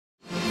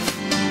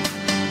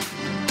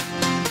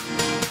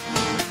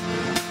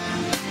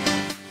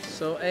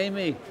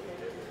Amy,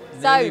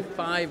 So, nearly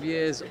 5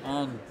 years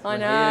on. I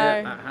know.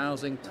 We're here at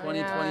Housing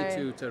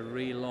 2022 to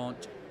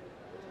relaunch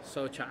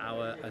SOchat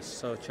Hour as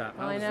SOchat.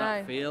 How does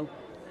that feel?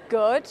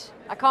 Good.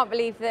 I can't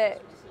believe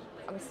that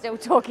I'm still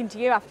talking to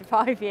you after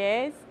 5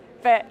 years,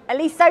 but at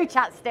least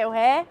SOchat's still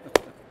here.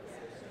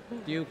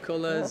 New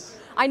colours.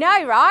 I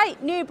know,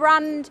 right? New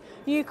brand,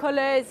 new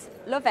colours,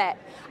 love it.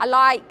 I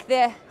like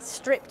the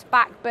stripped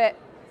back but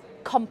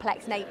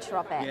complex nature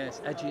of it. Yeah,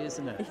 it's edgy,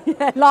 isn't it?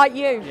 Yeah, like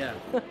you. Yeah.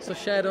 So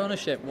shared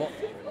ownership, what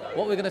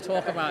we're going to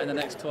talk about in the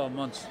next 12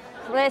 months?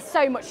 Well, there's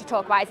so much to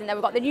talk about, isn't there?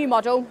 We've got the new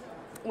model.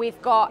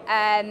 We've got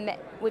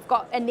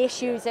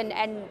issues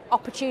and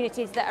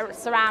opportunities that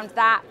surround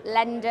that,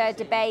 lender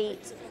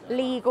debate,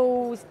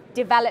 legals,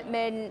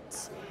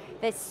 development.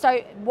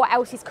 What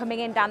else is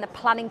coming in down the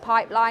planning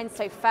pipeline?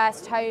 So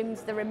first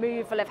homes, the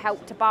removal of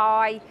Help to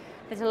Buy.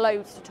 There's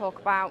loads to talk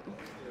about.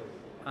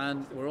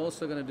 And we're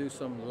also going to do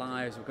some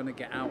lives. We're going to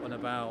get out and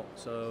about.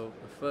 So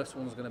the first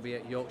one's going to be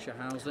at Yorkshire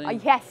Housing. Oh,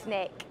 yes,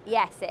 Nick.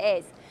 Yes, it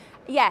is.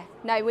 Yeah,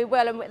 no, we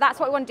will, and that's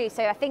what we want to do.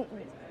 So I think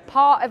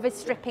part of us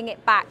stripping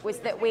it back was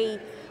that we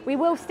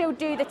will still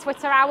do the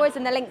Twitter hours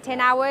and the LinkedIn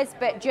hours,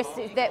 but just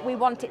that we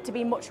want it to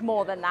be much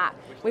more than that.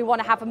 We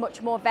want to have a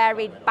much more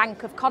varied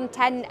bank of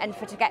content and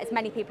to get as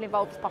many people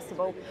involved as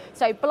possible.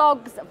 So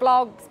blogs,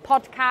 vlogs,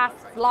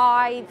 podcasts,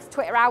 lives,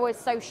 Twitter hours,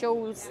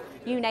 socials,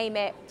 you name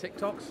it.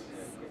 TikToks?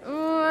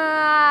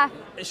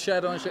 Is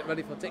shared ownership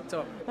ready for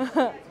TikTok?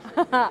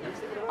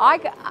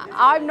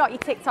 I'm not your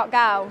TikTok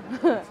gal.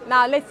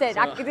 Now listen,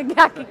 I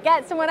could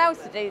get someone else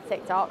to do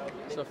TikTok.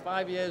 So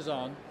 5 years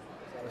on,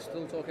 we're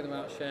still talking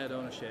about shared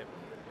ownership.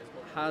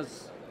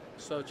 Has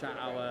SOchat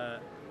Hour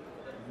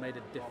made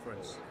a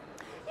difference?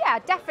 Yeah, I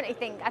definitely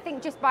think. I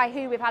think just by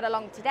who we've had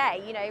along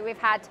today, you know, we've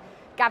had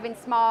Gavin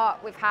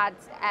Smart, we've had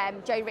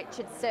Joe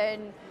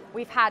Richardson,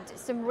 we've had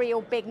some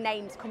real big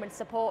names come and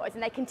support us,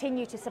 and they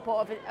continue to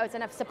support us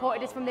and have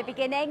supported us from the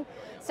beginning.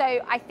 So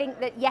I think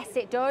that yes,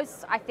 it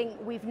does. I think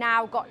we've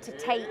now got to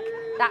take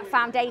that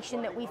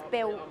foundation that we've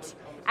built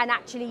and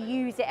actually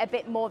use it a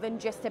bit more than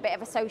just a bit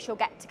of a social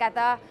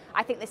get-together.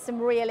 I think there's some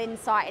real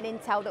insight and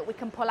intel that we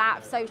can pull out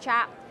of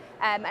SOchat.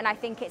 And I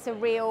think it's a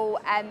real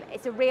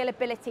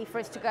ability for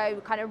us to go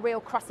kind of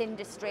real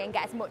cross-industry and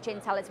get as much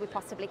intel as we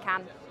possibly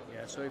can.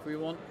 Yeah, so if we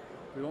want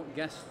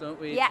guests, don't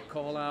we? Yeah. To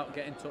call out,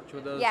 get in touch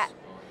with us. Yeah.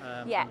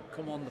 And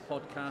come on the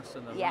podcast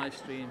and the live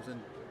streams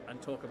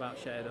and talk about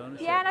shared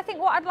ownership. Yeah, and I think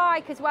what I'd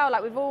like as well,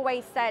 like we've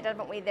always said,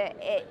 haven't we, that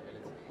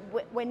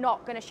we're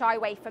not going to shy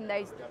away from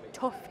those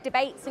tough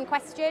debates and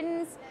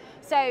questions.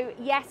 So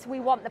yes,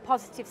 we want the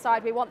positive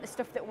side, we want the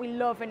stuff that we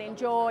love and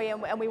enjoy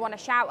and we want to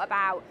shout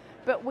about,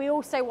 but we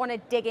also want to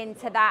dig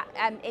into that,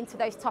 into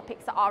those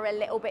topics that are a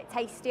little bit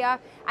tastier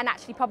and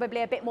actually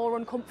probably a bit more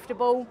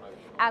uncomfortable.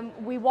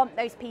 We want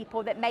those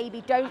people that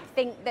maybe don't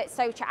think that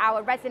SOchat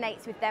Hour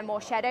resonates with them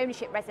or shared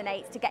ownership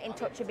resonates to get in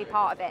touch and be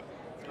part of it.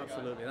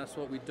 Absolutely, that's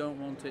what we don't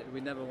want it.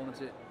 We never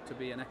wanted it to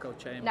be an echo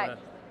chamber. No.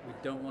 We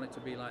don't want it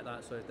to be like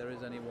that. So if there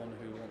is anyone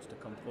who wants to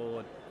come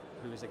forward,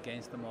 who is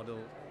against the model,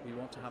 we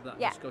want to have that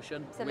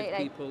discussion with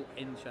people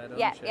in shared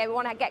ownership. Yeah, we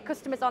want to get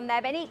customers on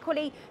there, but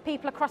equally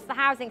people across the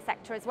housing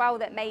sector as well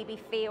that maybe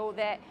feel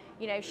that,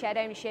 you know, shared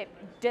ownership,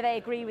 do they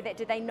agree with it,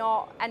 do they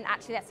not? And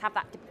actually let's have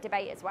that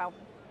debate as well.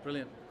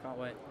 Brilliant, can't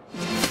wait.